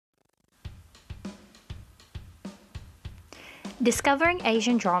Discovering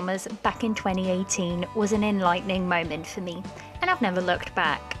Asian dramas back in 2018 was an enlightening moment for me, and I've never looked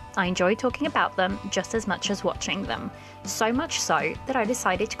back. I enjoy talking about them just as much as watching them. So much so that I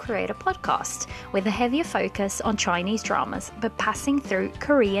decided to create a podcast with a heavier focus on Chinese dramas, but passing through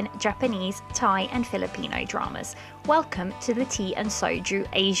Korean, Japanese, Thai, and Filipino dramas. Welcome to the Tea and Soju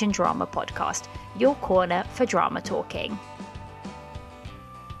Asian Drama Podcast, your corner for drama talking.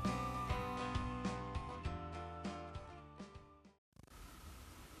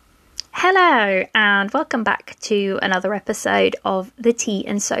 Hello, and welcome back to another episode of the Tea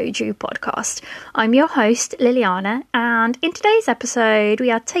and Soju podcast. I'm your host, Liliana, and in today's episode,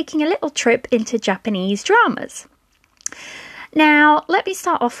 we are taking a little trip into Japanese dramas. Now, let me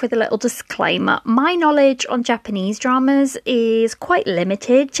start off with a little disclaimer. My knowledge on Japanese dramas is quite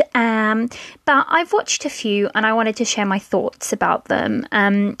limited, but I've watched a few and I wanted to share my thoughts about them.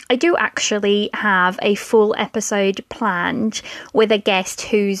 I do actually have a full episode planned with a guest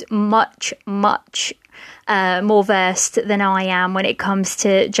who's much more versed than I am when it comes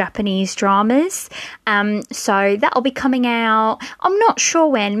to Japanese dramas. So that'll be coming out, I'm not sure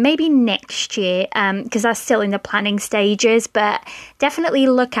when, maybe next year, because that's still in the planning stages, but definitely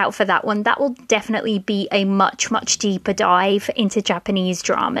look out for that one. That will definitely be a much deeper dive into Japanese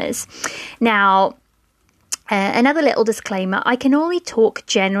dramas. Now, another little disclaimer, I can only talk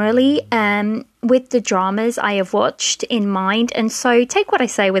generally with the dramas I have watched in mind, and so take what I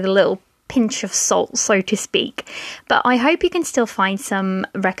say with a little pinch of salt, so to speak. But I hope you can still find some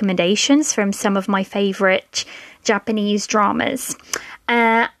recommendations from some of my favourite Japanese dramas.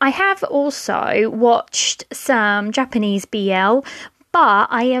 I have also watched some Japanese BL, but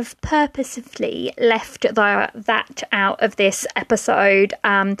I have purposefully left that out of this episode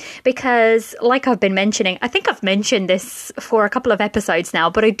because, like I've been mentioning, I think I've mentioned this for a couple of episodes now,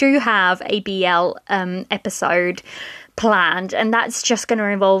 but I do have a BL episode planned, and that's just going to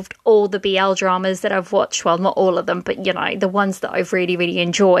involve all the BL dramas that I've watched. Well, not all of them, but you know, the ones that I've really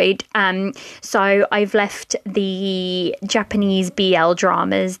enjoyed. So I've left the Japanese BL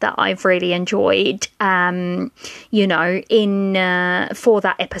dramas that I've really enjoyed, in for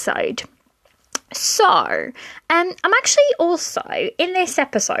that episode. So, I'm actually also, in this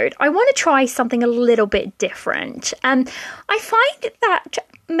episode, I want to try something a little bit different. I find that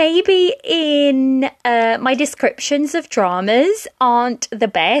maybe in my descriptions of dramas aren't the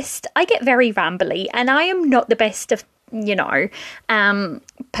best. I get very rambly, and I am not the best of,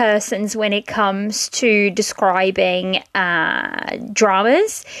 persons when it comes to describing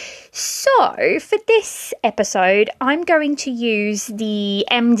dramas. So for this episode, I'm going to use the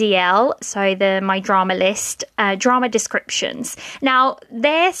MDL, so my drama list, drama descriptions. Now,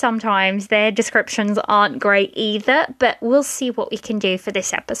 sometimes their descriptions aren't great either, but we'll see what we can do for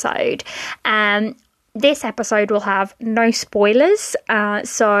this episode. This episode will have no spoilers,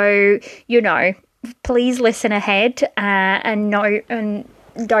 so please listen ahead and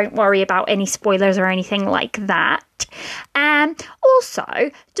don't worry about any spoilers or anything like that.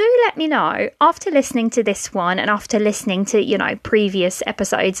 Also, do let me know after listening to this one and after listening to, previous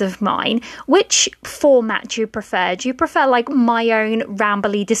episodes of mine, which format do you prefer? Do you prefer like my own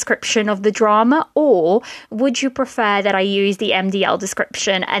rambly description of the drama, or would you prefer that I use the MDL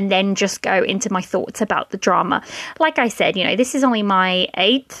description and then just go into my thoughts about the drama? Like I said, this is only my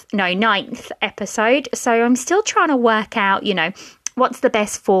ninth episode, so I'm still trying to work out, what's the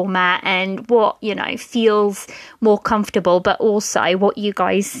best format and what, feels more comfortable, but also what you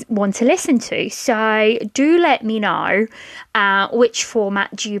guys want to listen to. So do let me know which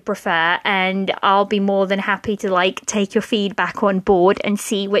format do you prefer, and I'll be more than happy to take your feedback on board and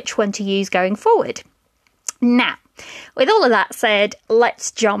see which one to use going forward. Now, with all of that said,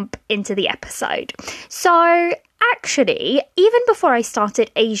 let's jump into the episode. So actually, even before I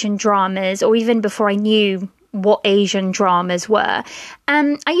started Asian dramas, or even before I knew what Asian dramas were,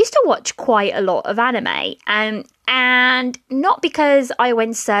 I used to watch quite a lot of anime, and not because I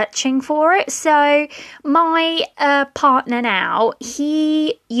went searching for it. So my partner now,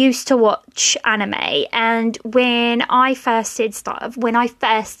 he used to watch anime, and when I first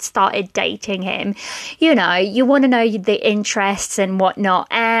started dating him, you want to know the interests and whatnot,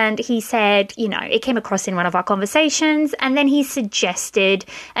 and he said, it came across in one of our conversations, and then he suggested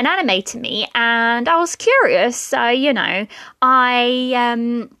an anime to me, and I was curious, so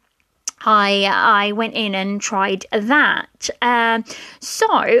I went in and tried that. So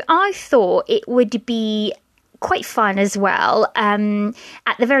I thought it would be quite fun as well.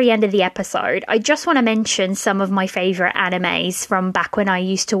 At the very end of the episode, I just want to mention some of my favourite animes from back when I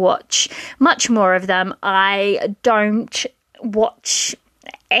used to watch much more of them. I don't watch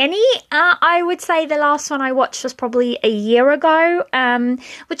any. I would say the last one I watched was probably a year ago,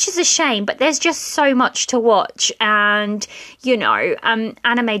 which is a shame, but there's just so much to watch, and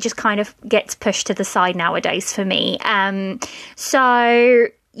anime just kind of gets pushed to the side nowadays for me. So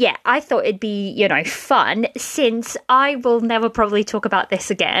yeah, I thought it'd be, fun, since I will never probably talk about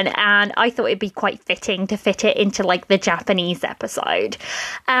this again, and I thought it'd be quite fitting to fit it into like the Japanese episode.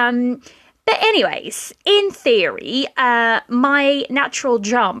 But anyways, in theory, my natural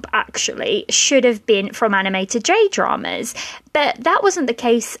jump actually should have been from anime to J-dramas, but that wasn't the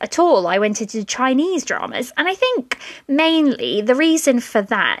case at all. I went into Chinese dramas, and I think mainly the reason for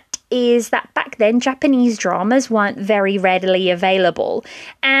that is that back then Japanese dramas weren't very readily available,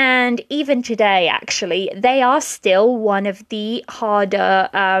 and even today actually they are still one of the harder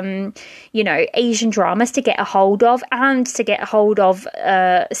Asian dramas to get a hold of, and to get a hold of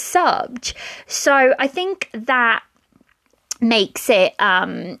subbed. So I think that makes it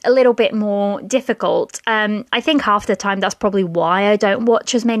a little bit more difficult. I think half the time that's probably why I don't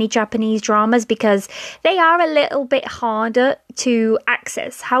watch as many Japanese dramas, because they are a little bit harder to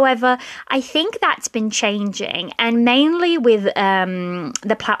access. However, I think that's been changing, and mainly with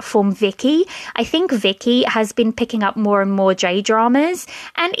the platform Viki. I think Viki has been picking up more and more J-dramas,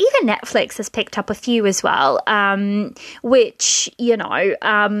 and even Netflix has picked up a few as well, which,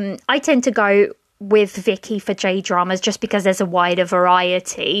 I tend to go with Viki for J-dramas just because there's a wider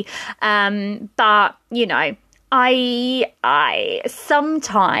variety. But, I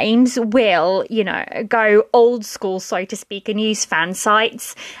sometimes will, go old school, so to speak, and use fan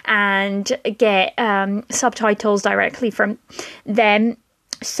sites and get subtitles directly from them.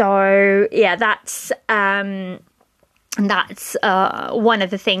 So, yeah, that's one of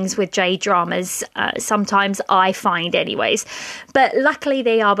the things with J-dramas, sometimes I find anyways. But luckily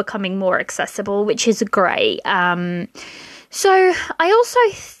they are becoming more accessible, which is great. So I also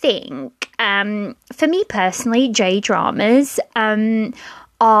think, for me personally, J-dramas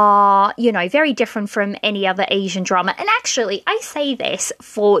are, very different from any other Asian drama. And actually, I say this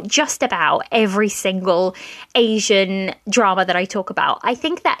for just about every single Asian drama that I talk about. I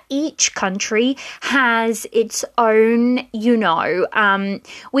think that each country has its own,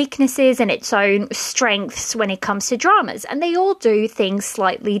 weaknesses and its own strengths when it comes to dramas. And they all do things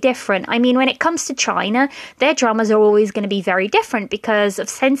slightly different. I mean, when it comes to China, their dramas are always going to be very different because of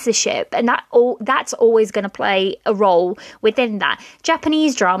censorship. And that's always going to play a role within that.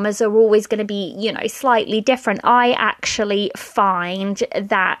 Japanese dramas are always going to be, slightly different. I actually find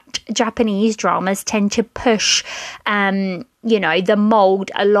that Japanese dramas tend to push, the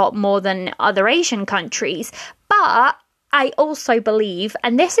mold a lot more than other Asian countries. But I also believe,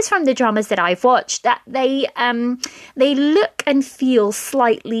 and this is from the dramas that I've watched, that they look and feel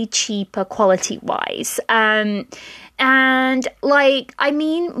slightly cheaper quality-wise. And what I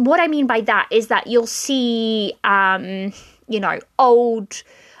mean by that is that you'll see old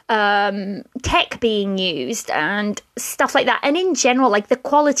tech being used and stuff like that. And in general, the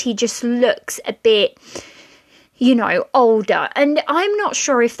quality just looks a bit, older. And I'm not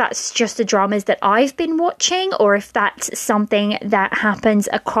sure if that's just the dramas that I've been watching or if that's something that happens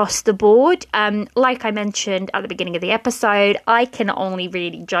across the board. Like I mentioned at the beginning of the episode, I can only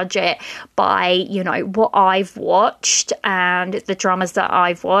really judge it by, what I've watched and the dramas that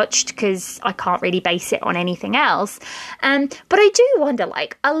I've watched, because I can't really base it on anything else. But I do wonder,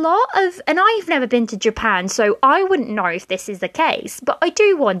 and I've never been to Japan, so I wouldn't know if this is the case, but I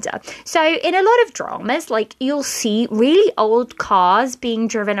do wonder. So in a lot of dramas, you'll see really old cars being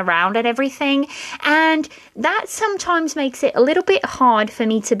driven around and everything, and that sometimes makes it a little bit hard for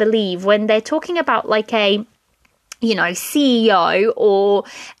me to believe when they're talking about a CEO or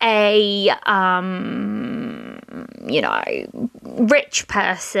a rich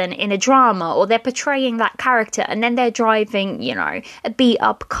person in a drama, or they're portraying that character and then they're driving, a beat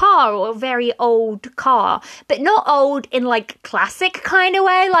up car or a very old car, but not old in classic kind of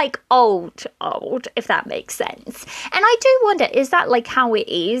way, old, if that makes sense. And I do wonder, is that how it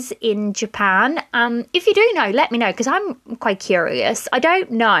is in Japan? If you do know, let me know, because I'm quite curious. I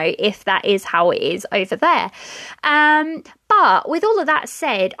don't know if that is how it is over there. But with all of that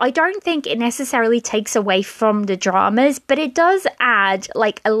said, I don't think it necessarily takes away from the dramas, but it does add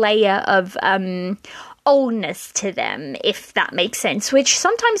a layer of oldness to them, if that makes sense, which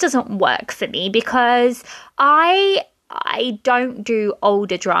sometimes doesn't work for me, because I don't do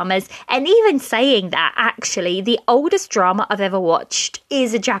older dramas. And even saying that, actually, the oldest drama I've ever watched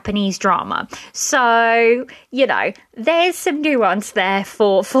is a Japanese drama. So, there's some nuance there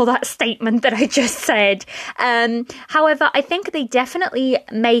for that statement that I just said. However, I think they definitely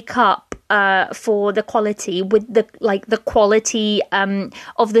make up for the quality with the quality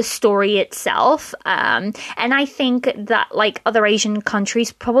of the story itself. And I think that like other Asian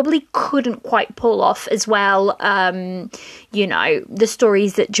countries probably couldn't quite pull off as well, the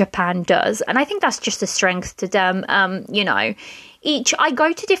stories that Japan does. And I think that's just a strength to them, I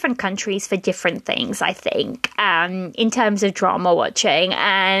go to different countries for different things, I think, in terms of drama watching.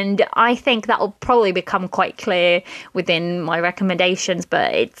 And I think that will probably become quite clear within my recommendations,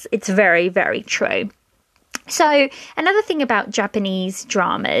 but it's very, very true. So another thing about Japanese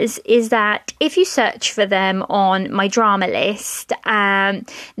dramas is that if you search for them on my drama list,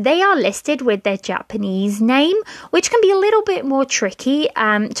 they are listed with their Japanese name, which can be a little bit more tricky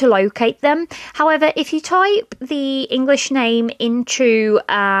to locate them. However, if you type the English name into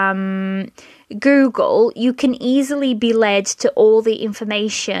Google, you can easily be led to all the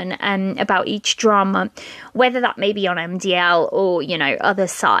information about each drama, whether that may be on MDL or, other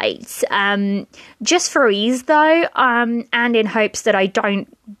sites. Just for ease, though, and in hopes that I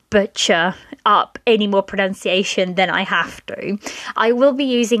don't butcher up any more pronunciation than I have to, I will be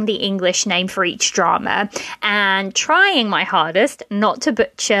using the English name for each drama and trying my hardest not to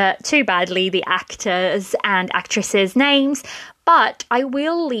butcher too badly the actors and actresses' names. But I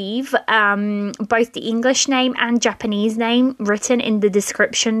will leave both the English name and Japanese name written in the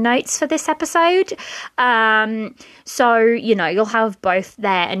description notes for this episode. So, you'll have both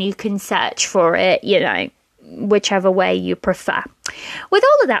there and you can search for it, whichever way you prefer. With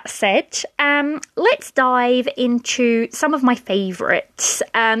all of that said, let's dive into some of my favourites.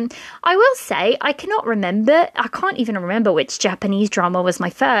 I will say I can't even remember which Japanese drama was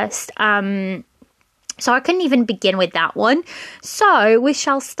my first. So I couldn't even begin with that one. So we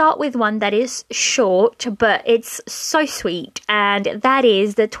shall start with one that is short, but it's so sweet. And that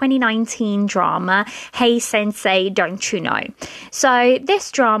is the 2019 drama, Hey Sensei, Don't You Know? So this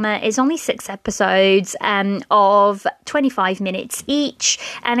drama is only 6 episodes of 25 minutes each.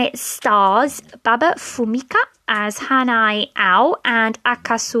 And it stars Baba Fumika as Hanai Ao and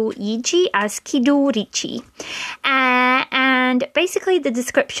Akasu Iji as Kidorichi. And basically the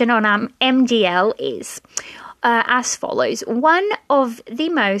description on MDL is as follows. One of the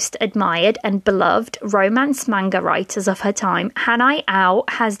most admired and beloved romance manga writers of her time, Hanai Ao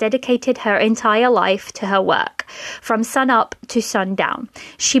has dedicated her entire life to her work, from sun-up to sundown.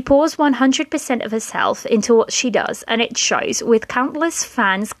 She pours 100% of herself into what she does, and it shows, with countless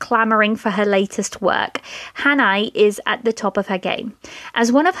fans clamoring for her latest work. Hanai is at the top of her game.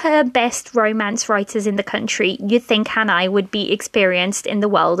 As one of her best romance writers in the country, you'd think Hanai would be experienced in the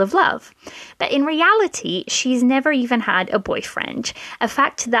world of love. But in reality, she's never even had a boyfriend, a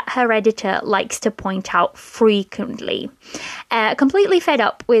fact that her editor likes to point out frequently. Completely fed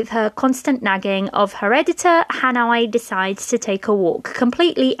up with her constant nagging of her editor, Hanai decides to take a walk,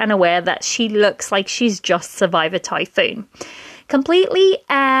 completely unaware that she looks like she's just survived a typhoon. Completely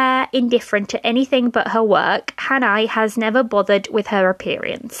indifferent to anything but her work, Hanai has never bothered with her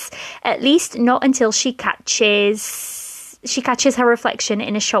appearance, at least not until she catches her reflection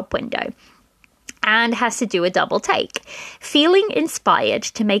in a shop window and has to do a double take. Feeling inspired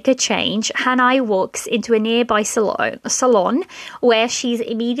to make a change, Hanai walks into a nearby salon where she's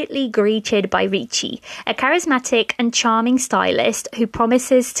immediately greeted by Richie, a charismatic and charming stylist who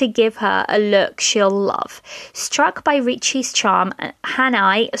promises to give her a look she'll love. Struck by Richie's charm,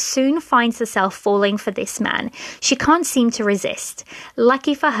 Hanai soon finds herself falling for this man. She can't seem to resist.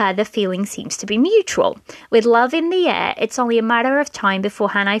 Lucky for her, the feeling seems to be mutual. With love in the air, it's only a matter of time before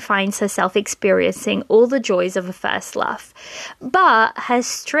Hanai finds herself experiencing all the joys of a first love. But her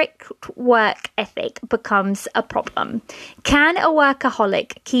strict work ethic becomes a problem. Can a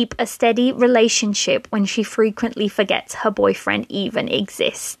workaholic keep a steady relationship when she frequently forgets her boyfriend even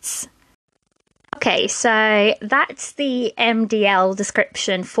exists? Okay, so that's the MDL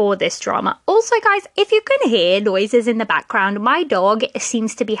description for this drama. Also, guys, if you can hear noises in the background, my dog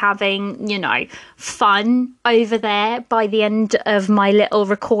seems to be having, fun over there by the end of my little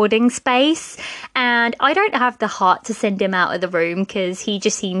recording space. And I don't have the heart to send him out of the room because he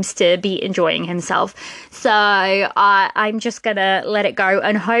just seems to be enjoying himself. So I'm just going to let it go.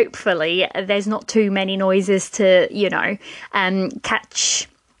 And hopefully there's not too many noises to, catch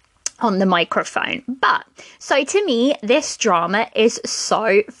on the microphone. But so to me, this drama is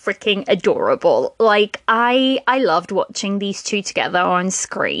so freaking adorable. Like I loved watching these two together on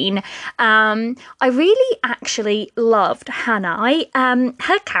screen. I really actually loved Hanai.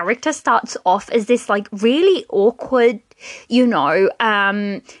 Her character starts off as this like really awkward,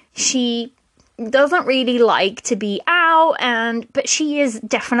 she doesn't really like to be out, but she is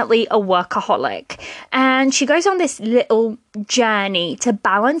definitely a workaholic, and she goes on this little journey to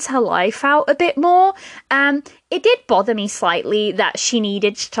balance her life out a bit more. It did bother me slightly that she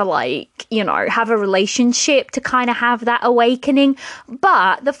needed to, like, you know, have a relationship to kind of have that awakening.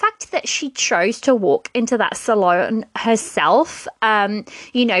 But the fact that she chose to walk into that salon herself,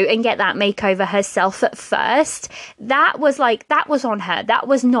 you know, and get that makeover herself at first, that was on her. That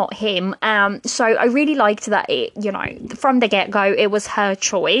was not him. So I really liked that it, you know, from the get-go, it was her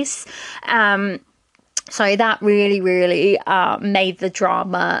choice. So that really, really made the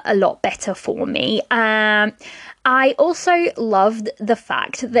drama a lot better for me. I also loved the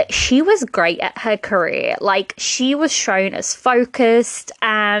fact that she was great at her career. Like, she was shown as focused,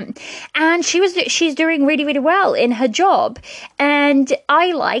 and she's doing really, really well in her job. And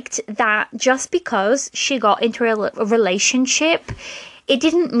I liked that just because she got into a relationship, it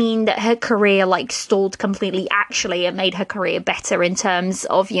didn't mean that her career, like, stalled completely. Actually, it made her career better in terms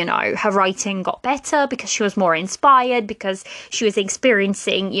of, you know, her writing got better because she was more inspired, because she was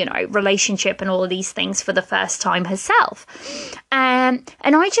experiencing, you know, relationship and all of these things for the first time herself. And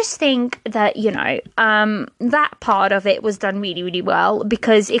I just think that, you know, that part of it was done really, really well,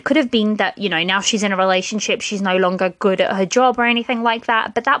 because it could have been that, you know, now she's in a relationship, she's no longer good at her job or anything like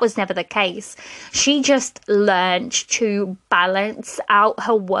that. But that was never the case. She just learned to balance out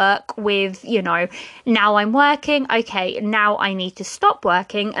her work with, you know, now I'm working, okay, now I need to stop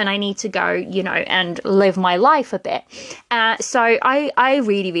working and I need to go, you know, and live my life a bit. So I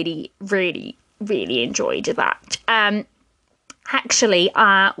really, really, really, really enjoyed that. Actually,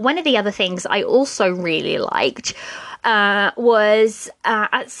 one of the other things I also really liked was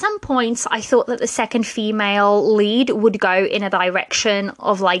at some points I thought that the second female lead would go in a direction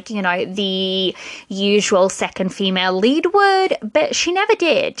of, like, you know, the usual second female lead would, but she never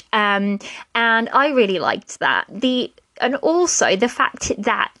did. And I really liked that. And also the fact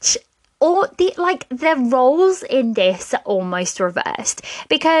that the roles in this are almost reversed,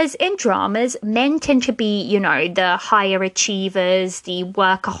 because in dramas, men tend to be, you know, the higher achievers, the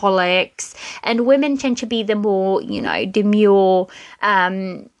workaholics, and women tend to be the more, you know, demure,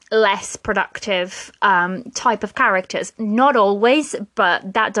 less productive type of characters. Not always,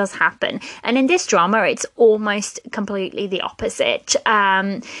 but that does happen. And in this drama, it's almost completely the opposite.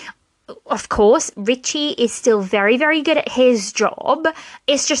 Of course, Richie is still very, very good at his job.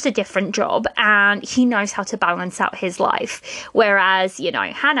 It's just a different job, and he knows how to balance out his life. Whereas, you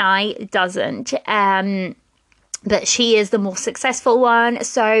know, Hanai doesn't. But she is the more successful one.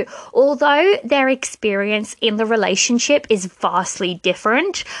 So although their experience in the relationship is vastly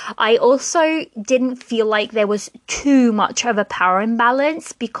different, I also didn't feel like there was too much of a power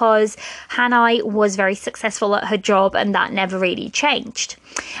imbalance, because Hanai was very successful at her job and that never really changed.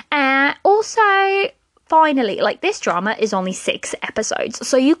 Also, finally, like, this drama is only 6 episodes,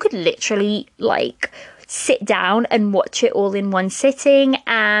 so you could literally, like, sit down and watch it all in one sitting,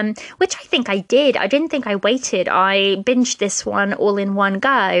 which I think I did. I didn't think I waited. I binged this one all in one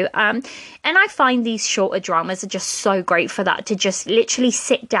go. And I find these shorter dramas are just so great for that, to just literally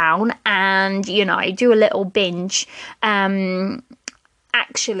sit down and, you know, do a little binge.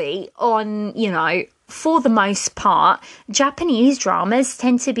 Actually, on, you know, for the most part, Japanese dramas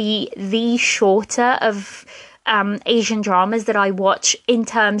tend to be the shorter of Asian dramas that I watch in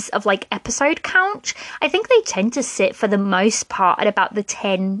terms of, like, episode count. I think they tend to sit for the most part at about the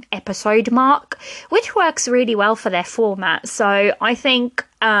 10 episode mark, which works really well for their format. So I think,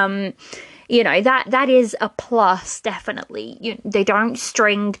 you know, that is a plus, definitely. They don't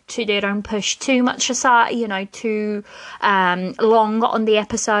push too much aside, you know, too long on the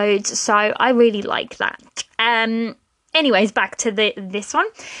episodes. So I really like that. Anyways, back to this one.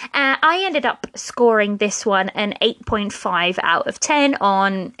 I ended up scoring this one an 8.5 out of 10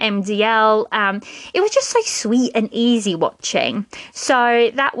 on MDL. It was just so sweet and easy watching.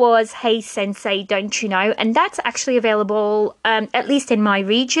 So that was Hey Sensei, Don't You Know? And that's actually available, at least in my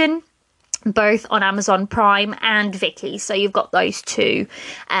region, both on Amazon Prime and Viki. So you've got those two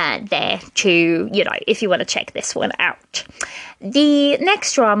there to, you know, if you want to check this one out. The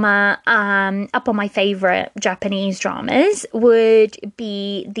next drama up on my favourite Japanese dramas would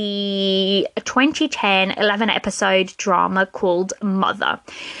be the 2010 11-episode drama called Mother.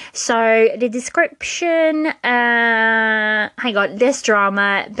 So the description, this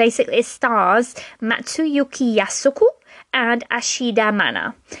drama basically stars Matsuyuki Yasuko and Ashida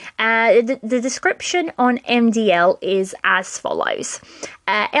Mana. The description on MDL is as follows.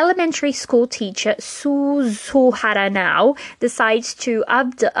 Elementary school teacher Suzuhara now decides to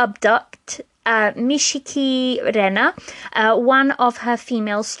abduct Mishiki Rena, one of her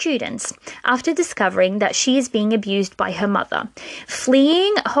female students, after discovering that she is being abused by her mother.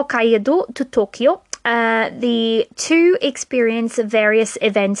 Fleeing Hokkaido to Tokyo, the two experience various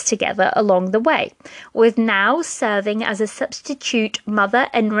events together along the way, with now serving as a substitute mother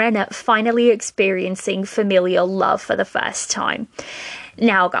and Rena finally experiencing familial love for the first time.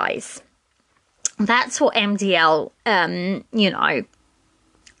 Now, guys, that's what MDL,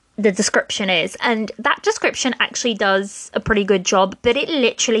 the description is, and that description actually does a pretty good job, but it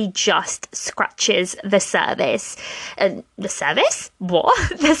literally just scratches the surface. The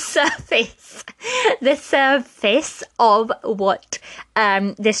surface of what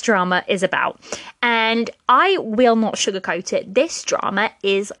this drama is about. And I will not sugarcoat it. This drama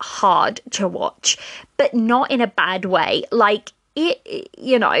is hard to watch, but not in a bad way. Like,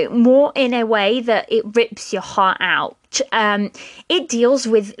 it, more in a way that it rips your heart out. It deals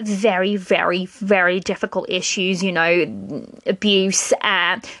with very, very, very difficult issues, abuse.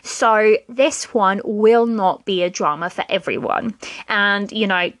 So this one will not be a drama for everyone. And,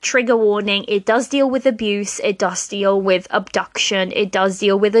 trigger warning, it does deal with abuse. It does deal with abduction. It does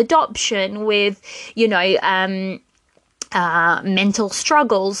deal with adoption, with, mental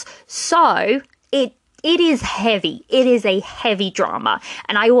struggles. So it is heavy. It is a heavy drama.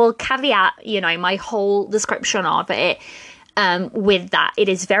 And I will caveat, my whole description of it with that. It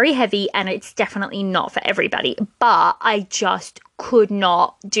is very heavy and it's definitely not for everybody. But I just could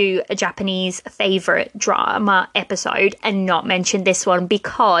not do a Japanese favorite drama episode and not mention this one,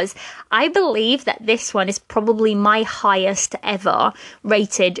 because I believe that this one is probably my highest ever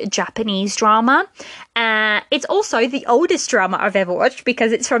rated Japanese drama. It's also the oldest drama I've ever watched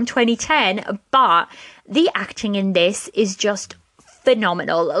because it's from 2010, but the acting in this is just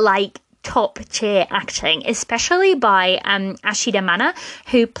phenomenal, like top tier acting, especially by Ashida Mana,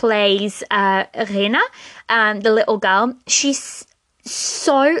 who plays Rena, the little girl. She's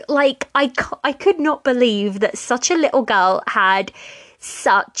so, like, I could not believe that such a little girl had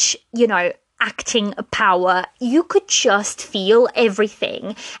such, acting power. You could just feel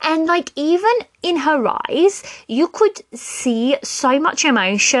everything. And, like, even in her eyes, you could see so much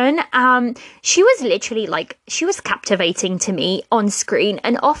emotion. She was literally, she was captivating to me on screen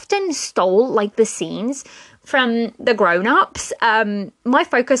and often stole, the scenes from the grown-ups. My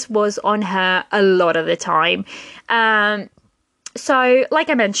focus was on her a lot of the time. So, like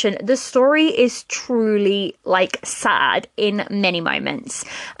I mentioned, the story is truly, sad in many moments.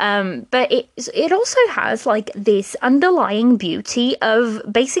 But it also has, this underlying beauty of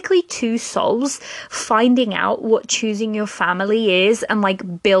basically two souls finding out what choosing your family is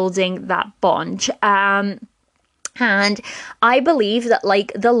and, building that bond. And I believe that,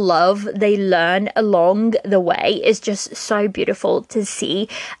 the love they learn along the way is just so beautiful to see.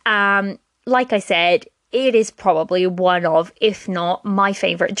 Like I said, it is probably one of, if not my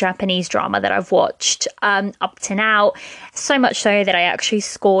favorite Japanese drama that I've watched up to now. So much so that I actually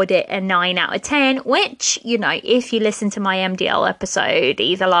scored it a 9 out of 10, which, if you listen to my MDL episode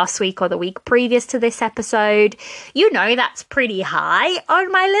either last week or the week previous to this episode, that's pretty high on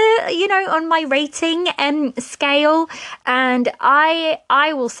my, on my rating scale. And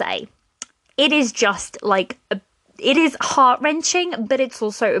I will say it is just it is heart-wrenching, but it's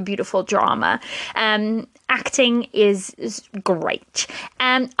also a beautiful drama. Acting is great.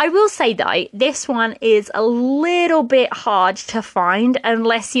 I will say, though, this one is a little bit hard to find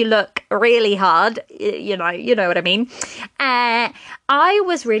unless you look really hard. You know what I mean. I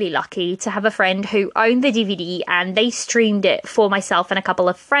was really lucky to have a friend who owned the DVD and they streamed it for myself and a couple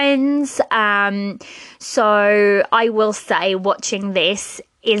of friends. So I will say watching this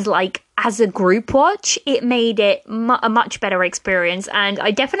is as a group watch, it made it a much better experience, and I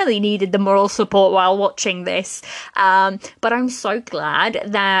definitely needed the moral support while watching this. But I'm so glad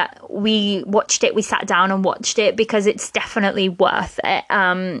that we watched it. We sat down and watched it because it's definitely worth it.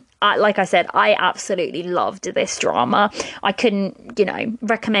 Like I said, I absolutely loved this drama. I couldn't,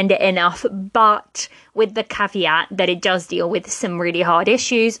 recommend it enough, but with the caveat that it does deal with some really hard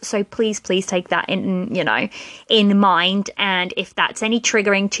issues. So please take that in mind. And if that's any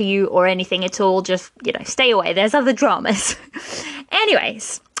triggering to you or anything at all, just, stay away. There's other dramas.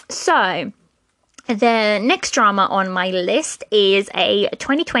 Anyways, so the next drama on my list is a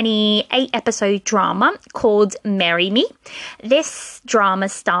 2020 8-episode drama called Marry Me. This drama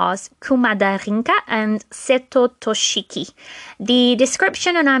stars Kumada Rinka and Seto Toshiki. The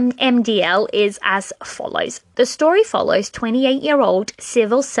description on MDL is as follows. The story follows 28-year-old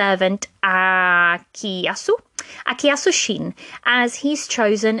civil servant Akiyasu Akiyasu Shin, as he's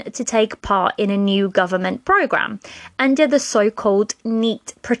chosen to take part in a new government program under the so-called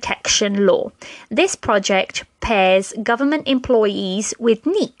NEET protection law. This project pairs government employees with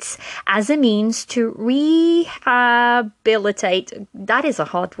NEETs as a means to rehabilitate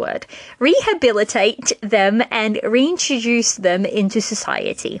them and reintroduce them into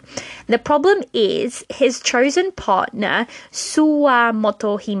society. The problem is his chosen partner,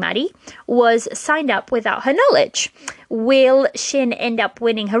 Suwamoto Himari, was signed up without her knowledge. Will Shin end up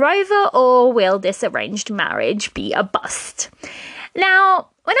winning her over, or will this arranged marriage be a bust? Now,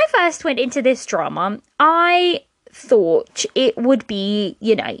 when I first went into this drama, I thought it would be,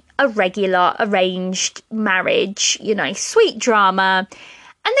 a regular arranged marriage, sweet drama.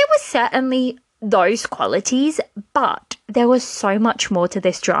 And there was certainly those qualities, but there was so much more to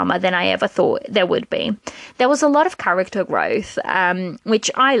this drama than I ever thought there would be. There was a lot of character growth, which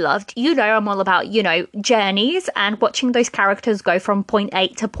I loved. I'm all about, journeys and watching those characters go from point A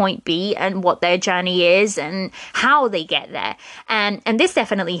to point B and what their journey is and how they get there. And this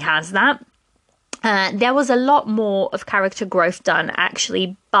definitely has that. There was a lot more of character growth done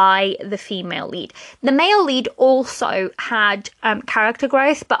actually by the female lead. The male lead also had character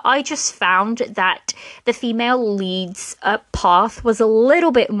growth, but I just found that the female lead's path was a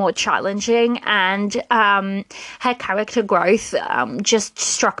little bit more challenging, and her character growth just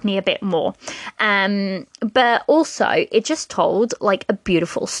struck me a bit more. But also, it just told like a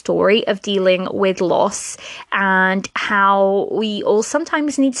beautiful story of dealing with loss and how we all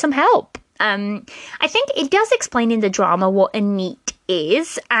sometimes need some help. I think it does explain in the drama what a NEET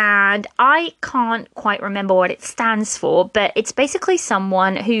is, and I can't quite remember what it stands for, but it's basically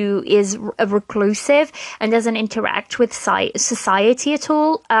someone who is a reclusive and doesn't interact with society at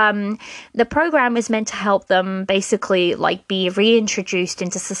all. The program is meant to help them basically like be reintroduced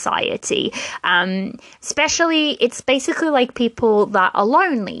into society. Especially, it's basically like people that are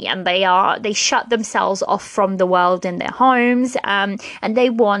lonely and they shut themselves off from the world in their homes, and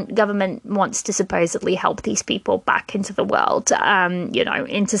government wants to supposedly help these people back into the world.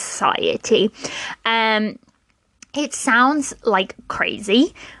 Into society. It sounds like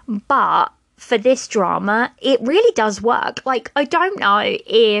crazy, but for this drama, it really does work. Like, I don't know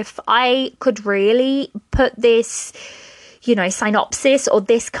if I could really put this, synopsis or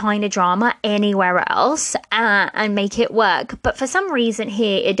this kind of drama anywhere else and make it work. But for some reason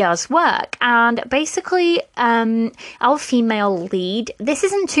here, it does work. And basically, our female lead, this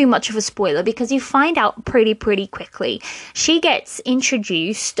isn't too much of a spoiler because you find out pretty quickly. She gets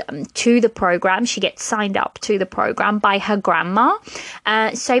introduced to the program. She gets signed up to the program by her grandma.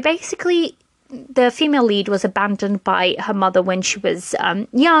 So basically, the female lead was abandoned by her mother when she was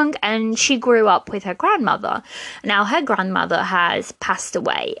young, and she grew up with her grandmother. Now, her grandmother has passed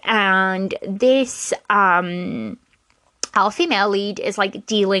away, and this our female lead is like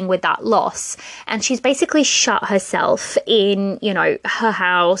dealing with that loss, and she's basically shut herself in, her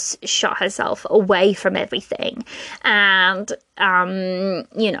house, shut herself away from everything, and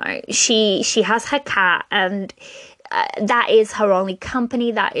she has her cat, and that is her only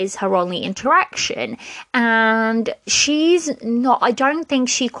company, that is her only interaction. And I don't think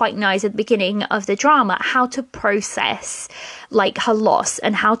she quite knows at the beginning of the drama how to process like her loss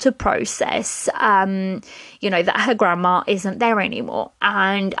and how to process, that her grandma isn't there anymore.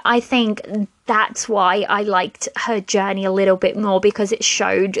 And I think that's why I liked her journey a little bit more, because it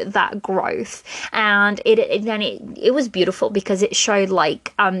showed that growth, and it was beautiful because it showed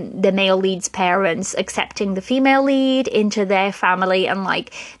like the male lead's parents accepting the female lead into their family, and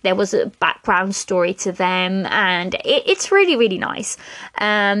like there was a background story to them, and it's really nice.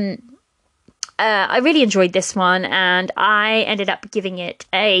 I really enjoyed this one, and I ended up giving it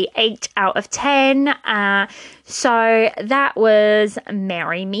a 8 out of 10. So that was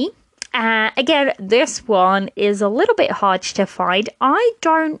Marry Me. Again, this one is a little bit hard to find. I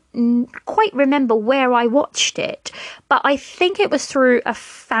don't quite remember where I watched it, but I think it was through a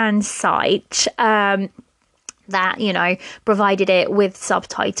fan site that, provided it with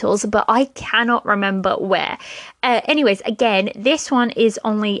subtitles, but I cannot remember where. Anyways, again, this one is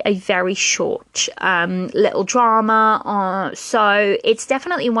only a very short little drama, so it's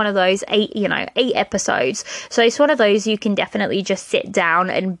definitely one of those 8 episodes. So it's one of those you can definitely just sit down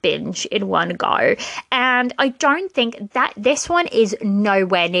and binge in one go. And I don't think that this one is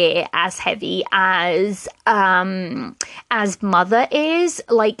nowhere near as heavy as Mother is.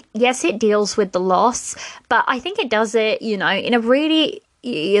 Like, yes, it deals with the loss, but I think it does it, in a really,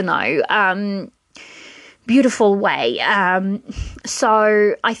 beautiful way.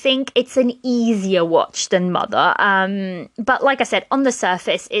 So I think it's an easier watch than Mother. But like I said, on the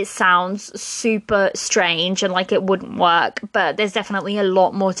surface, it sounds super strange and like it wouldn't work. But there's definitely a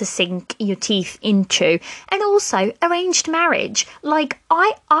lot more to sink your teeth into. And also, arranged marriage. Like,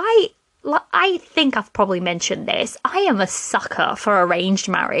 I think I've probably mentioned this. I am a sucker for arranged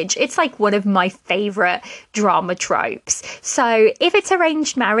marriage. It's like one of my favorite drama tropes. So if it's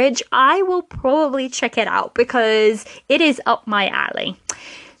arranged marriage, I will probably check it out because it is up my alley.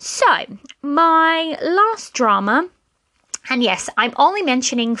 So my last drama, and yes, I'm only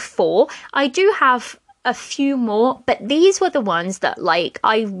mentioning 4. I do have a few more, but these were the ones that like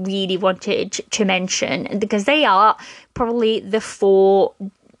I really wanted to mention because they are probably the 4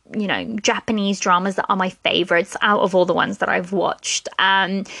 Japanese dramas that are my favorites out of all the ones that I've watched.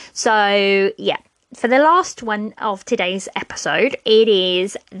 So yeah, for the last one of today's episode, it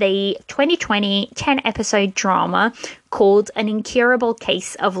is the 2020 10-episode drama called An Incurable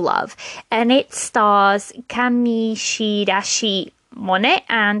Case of Love, and it stars Kamishirashi Mone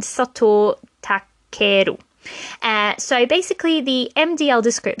and Sato Takeru. So basically the MDL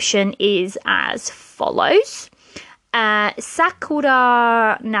description is as follows.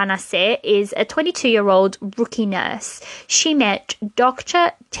 Sakura Nanase is a 22-year-old rookie nurse. She met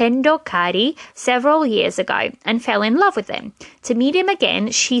Dr. Tendo Kari several years ago and fell in love with him. To meet him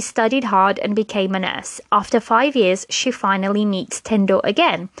again, she studied hard and became a nurse. After 5 years, she finally meets Tendo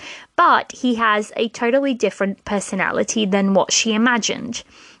again. But he has a totally different personality than what she imagined.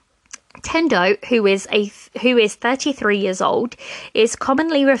 Tendo, who is 33 years old, is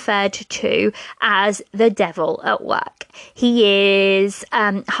commonly referred to as the devil at work. He is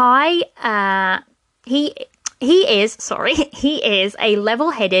he is a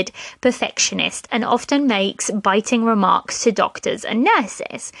level-headed perfectionist and often makes biting remarks to doctors and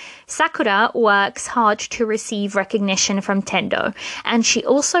nurses. Sakura works hard to receive recognition from Tendo, and she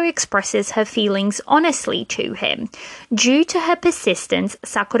also expresses her feelings honestly to him. Due to her persistence,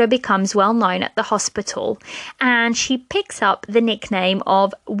 Sakura becomes well known at the hospital, and she picks up the nickname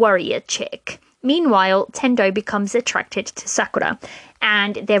of Warrior Chick. Meanwhile, Tendo becomes attracted to Sakura,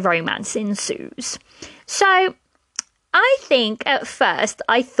 and their romance ensues. So, I think at first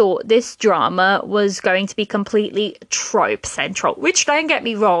I thought this drama was going to be completely trope central, which don't get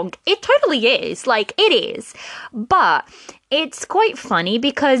me wrong, it totally is. Like, it is. But it's quite funny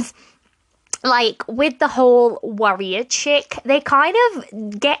because, like, with the whole warrior chick, they kind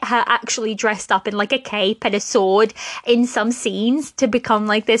of get her actually dressed up in like a cape and a sword in some scenes to become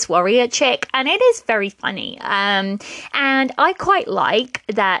like this warrior chick, and it is very funny. And I quite like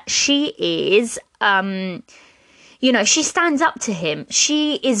that she is she stands up to him.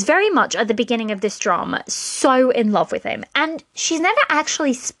 She is very much at the beginning of this drama so in love with him, and she's never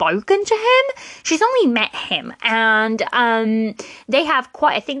actually spoken to him. She's only met him, and they have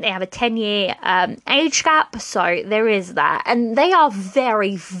I think they have a 10-year age gap, so there is that, and they are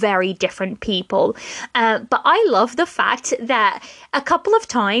very, very different people. But I love the fact that a couple of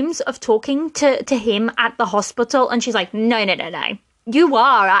times of talking to him at the hospital, and she's like, no. You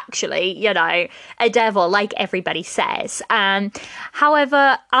are actually, a devil, like everybody says.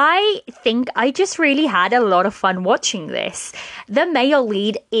 However, I think I just really had a lot of fun watching this. The male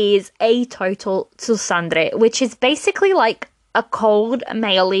lead is a total Tsundere, which is basically like a cold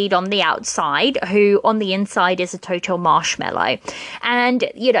male lead on the outside who on the inside is a total marshmallow. And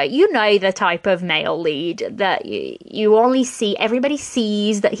you know the type of male lead that you only see, everybody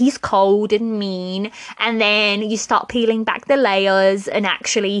sees that he's cold and mean, and then you start peeling back the layers and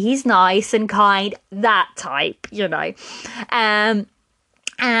actually he's nice and kind, that type.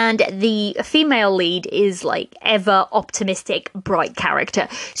 And the female lead is like ever optimistic, bright character.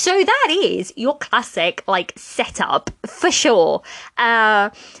 So that is your classic like setup for sure.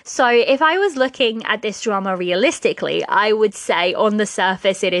 So if I was looking at this drama realistically, I would say on the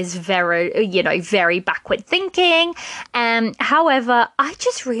surface it is very, very backward thinking. However, I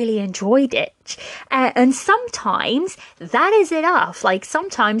just really enjoyed it. And sometimes that is enough. Like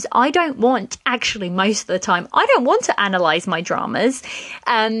sometimes most of the time, I don't want to analyze my dramas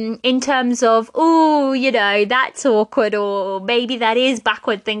in terms of, that's awkward, or maybe that is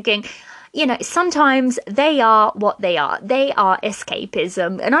backward thinking. Sometimes they are what they are. They are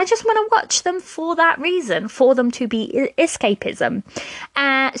escapism. And I just want to watch them for that reason, for them to be escapism.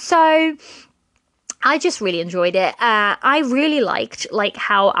 So I just really enjoyed it. I really liked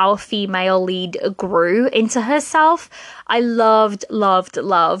how our female lead grew into herself. I loved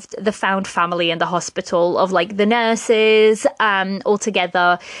the found family in the hospital of like the nurses all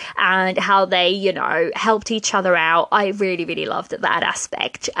together, and how they, you know, helped each other out. I really loved that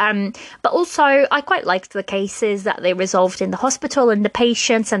aspect. But also I quite liked the cases that they resolved in the hospital and the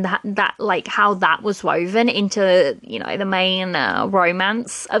patients, and that like how that was woven into, you know, the main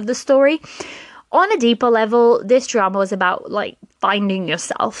romance of the story. On a deeper level, this drama was about like finding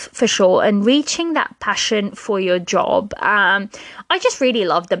yourself for sure and reaching that passion for your job. I just really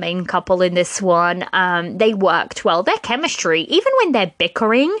loved the main couple in this one. They worked well. Their chemistry, even when they're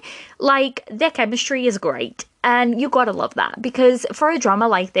bickering, like their chemistry is great. And you gotta love that, because for a drama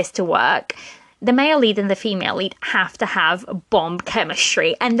like this to work, the male lead and the female lead have to have bomb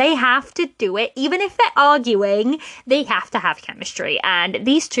chemistry, and they have to do it. Even if they're arguing, they have to have chemistry, and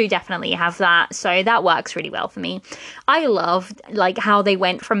these two definitely have that, so that works really well for me. I loved like how they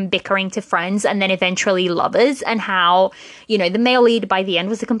went from bickering to friends and then eventually lovers, and how, you know, the male lead by the end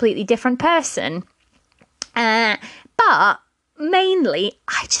was a completely different person. But mainly,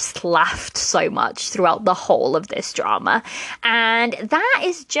 I just laughed so much throughout the whole of this drama. And that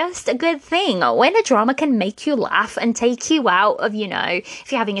is just a good thing. When a drama can make you laugh and take you out of, you know,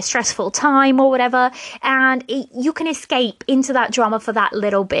 if you're having a stressful time or whatever, and you can escape into that drama for that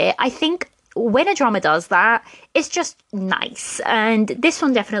little bit. I think when a drama does that, it's just nice. And this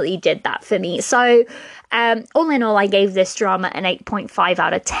one definitely did that for me. So all in all, I gave this drama an 8.5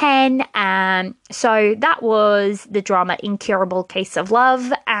 out of 10. So that was the drama Incurable Case of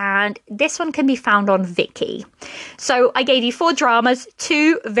Love. And this one can be found on Viki. So I gave you 4 dramas,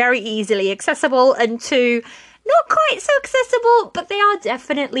 2 very easily accessible and 2 not quite so accessible, but they are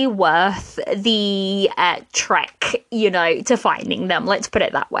definitely worth the trek, you know, to finding them. Let's put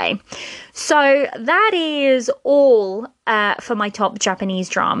it that way. So that is all for my top Japanese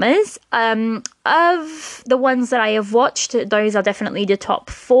dramas. Of the ones that I have watched, those are definitely the top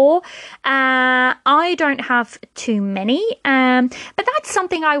 4. I don't have too many, but that's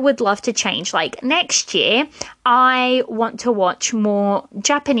something I would love to change. Like next year, I want to watch more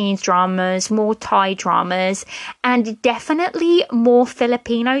Japanese dramas, more Thai dramas, and definitely more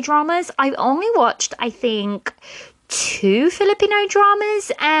Filipino dramas. I've only watched, I think, 2 Filipino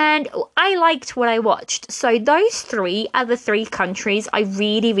dramas, and I liked what I watched. So those 3 are the 3 countries I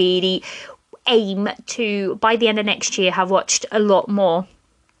really aim to, by the end of next year, have watched a lot more.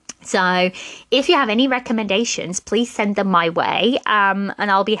 So if you have any recommendations, please send them my way, and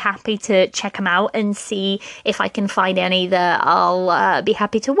I'll be happy to check them out and see if I can find any that I'll be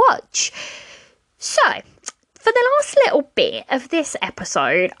happy to watch. So for the last little bit of this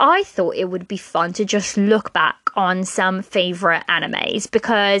episode, I thought it would be fun to just look back on some favourite animes,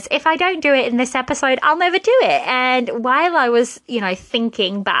 because if I don't do it in this episode, I'll never do it. And while I was, you know,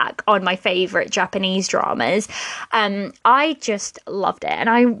 thinking back on my favourite Japanese dramas, I just loved it. And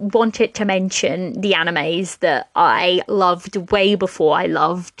I wanted to mention the animes that I loved way before I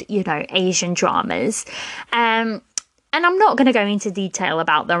loved, you know, Asian dramas. And I'm not going to go into detail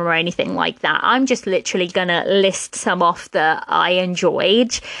about them or anything like that. I'm just literally going to list some off that I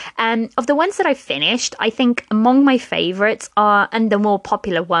enjoyed. Of the ones that I finished, I think among my favourites are, and the more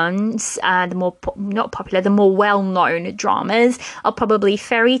popular ones, the more well-known dramas are probably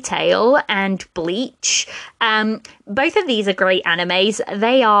Fairy Tail and Bleach. Both of these are great animes.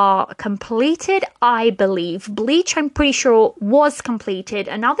 They are completed, I believe. Bleach, I'm pretty sure, was completed,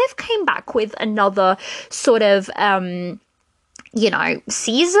 and now they've came back with another sort of you know,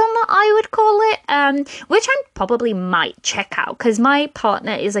 season, I would call it, which I probably might check out, because my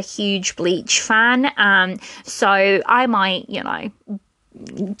partner is a huge Bleach fan, so I might, you know,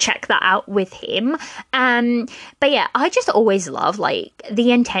 check that out with him. But yeah, I just always love like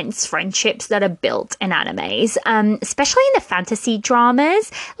the intense friendships that are built in animes, especially in the fantasy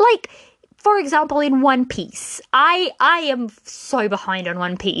dramas. Like, for example, in One Piece, I am so behind on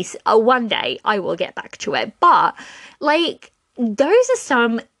One Piece. One day I will get back to it, but like, those are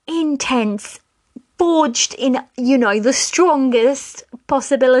some intense, forged in, you know, the strongest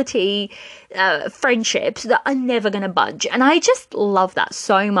possibility friendships that are never going to budge. And I just love that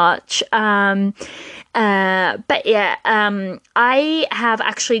so much. But yeah, I have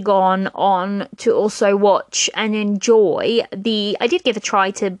actually gone on to also watch and enjoy I did give a try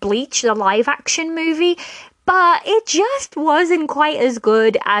to Bleach, the live action movie, but it just wasn't quite as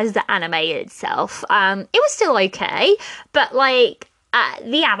good as the anime itself. It was still okay, but like,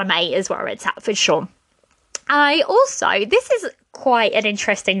 the anime is where it's at for sure. This is quite an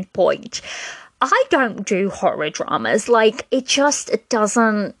interesting point. I don't do horror dramas. Like, it just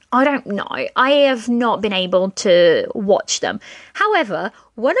doesn't, I don't know. I have not been able to watch them. However,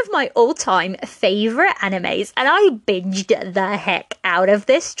 one of my all-time favorite animes, and I binged the heck out of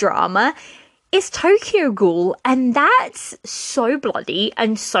this drama, is Tokyo Ghoul, and that's so bloody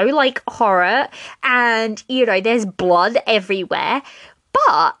and so like horror, and you know, there's blood everywhere.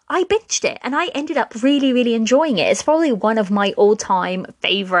 But I binged it and I ended up really, really enjoying it. It's probably one of my all-time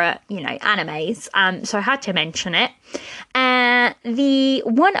favorite, you know, animes. So I had to mention it. The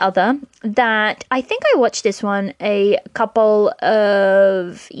one other that I think I watched this one a couple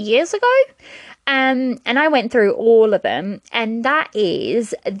of years ago. And I went through all of them, and that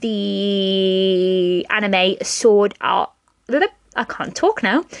is the anime Sword Art. I can't talk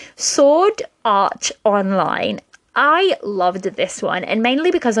now. Sword Art Online. I loved this one, and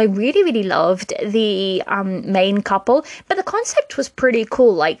mainly because I really, really loved the main couple, but the concept was pretty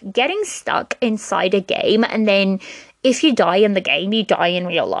cool, like getting stuck inside a game, and then if you die in the game, you die in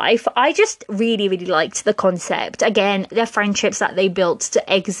real life. I just really, really liked the concept. Again, their friendships that they built to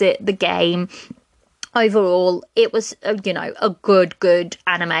exit the game. Overall, it was, you know, a good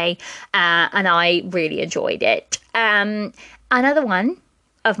anime, and I really enjoyed it. Another one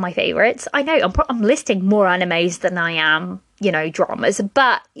of my favorites. I know I'm listing more animes than I am, you know, dramas,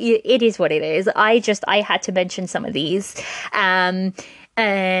 but it is what it is. I had to mention some of these.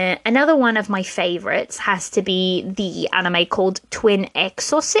 Another one of my favorites has to be the anime called Twin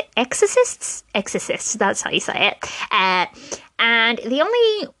Exorcists. That's how you say it. And the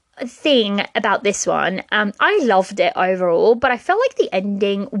only thing about this one, I loved it overall, but I felt like the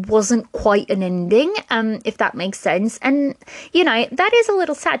ending wasn't quite an ending, if that makes sense. And you know, that is a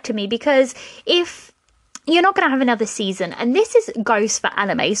little sad to me, because if you're not going to have another season, and this goes for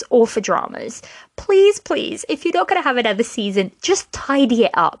animes or for dramas, please, if you're not going to have another season, just tidy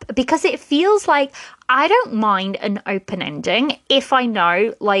it up, because it feels like I don't mind an open ending if I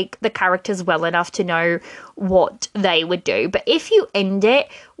know like the characters well enough to know what they would do. But if you end it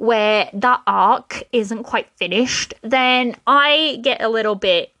where that arc isn't quite finished, then I get a little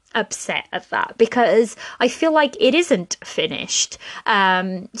bit upset at that, because I feel like it isn't finished.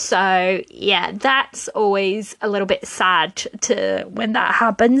 So yeah, that's always a little bit sad to when that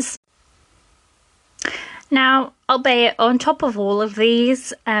happens. Now, albeit on top of all of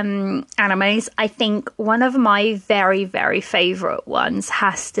these animes, I think one of my very, very favourite ones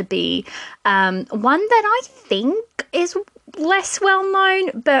has to be one that I think is less well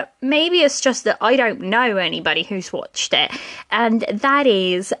known, but maybe it's just that I don't know anybody who's watched it, and that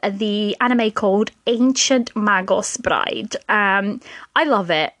is the anime called Ancient Magos Bride. I love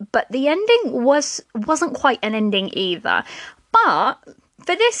it, but the ending wasn't quite an ending either. But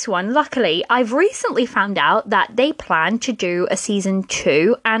for this one, luckily, I've recently found out that they plan to do a season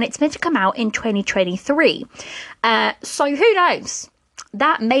 2, and it's meant to come out in 2023. So who knows?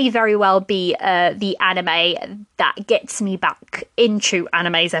 That may very well be the anime that gets me back into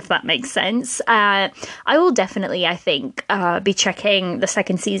animes, if that makes sense. I will definitely, I think, be checking the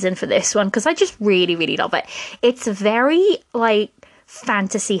second season for this one, because I just really, really love it. It's very, like,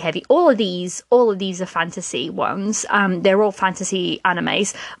 fantasy heavy. All of these are fantasy ones. They're all fantasy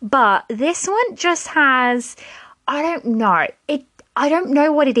animes, but this one just has, I don't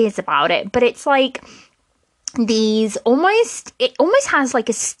know what it is about it, but it's like it almost has like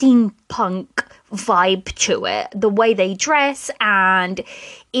a steampunk vibe to it, the way they dress, and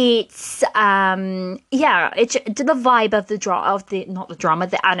it's the vibe of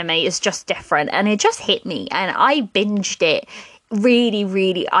the anime is just different, and it just hit me, and I binged it. Really,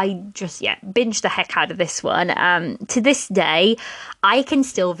 really, binged the heck out of this one. To this day, I can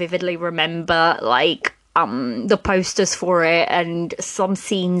still vividly remember, like, the posters for it and some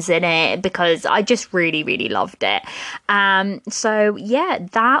scenes in it, because I just really, really loved it. So yeah,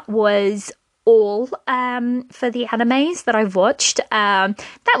 that was all for the animes that I've watched. That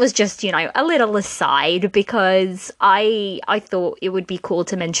was just, you know, a little aside, because I thought it would be cool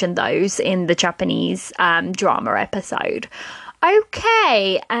to mention those in the Japanese drama episode.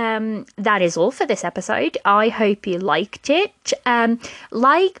 Okay, that is all for this episode. I hope you liked it.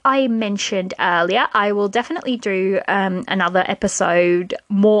 Like I mentioned earlier, I will definitely do another episode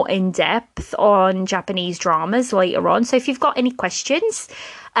more in depth on Japanese dramas later on. So if you've got any questions,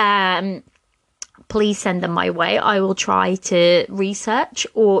 please send them my way. I will try to research,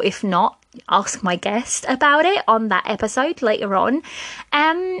 or if not, ask my guest about it on that episode later on.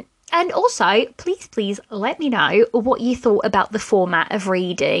 And also, please let me know what you thought about the format of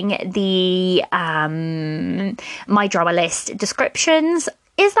reading the My Drama List descriptions.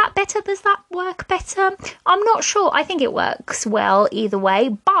 Is that better? Does that work better? I'm not sure. I think it works well either way,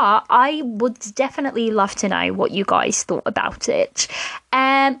 but I would definitely love to know what you guys thought about it.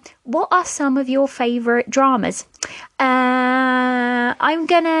 What are some of your favourite dramas? I'm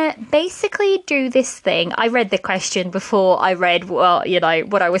gonna basically do this thing. I read the question before I read, what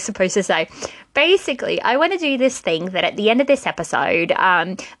I was supposed to say. Basically, I want to do this thing that at the end of this episode,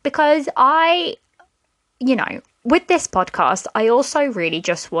 because with this podcast, I also really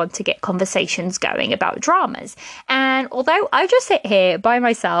just want to get conversations going about dramas. And although I just sit here by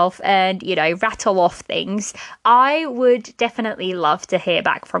myself and, rattle off things, I would definitely love to hear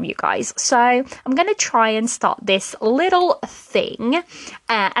back from you guys. So I'm going to try and start this little thing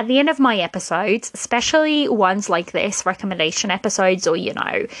at the end of my episodes, especially ones like this, recommendation episodes, or,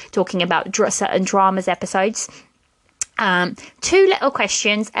 talking about certain dramas episodes. 2 little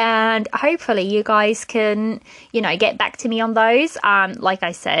questions, and hopefully you guys can, get back to me on those. Like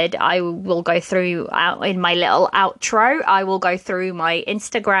I said, I will go through in my little outro. I will go through my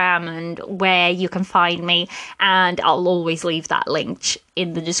Instagram and where you can find me, and I'll always leave that link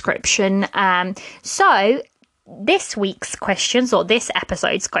in the description. So this week's questions, or this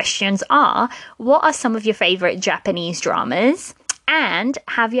episode's questions, are: what are some of your favorite Japanese dramas? And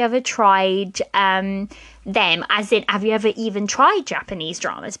have you ever tried them? As in, have you ever even tried Japanese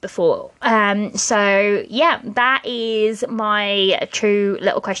dramas before? So yeah, that is my 2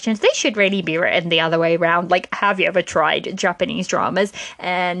 little questions. They should really be written the other way around. Like, have you ever tried Japanese dramas?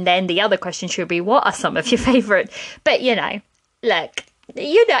 And then the other question should be, what are some of your favorite? But look.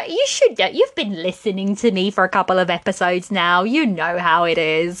 You should know. You've been listening to me for a couple of episodes now. You know how it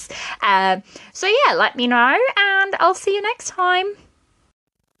is. So yeah, let me know, and I'll see you next time.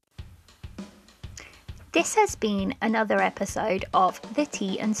 This has been another episode of the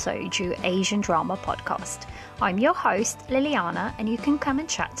Tea and Soju Asian Drama Podcast. I'm your host, Liliana, and you can come and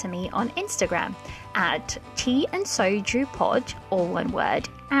chat to me on Instagram at Tea and Soju Pod, all one word,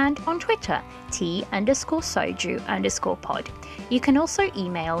 and on Twitter, tea_soju_pod. You can also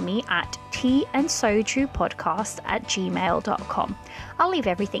email me at teandsojupodcast@gmail.com. I'll leave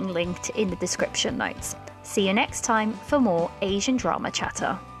everything linked in the description notes. See you next time for more Asian drama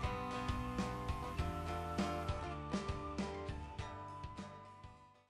chatter.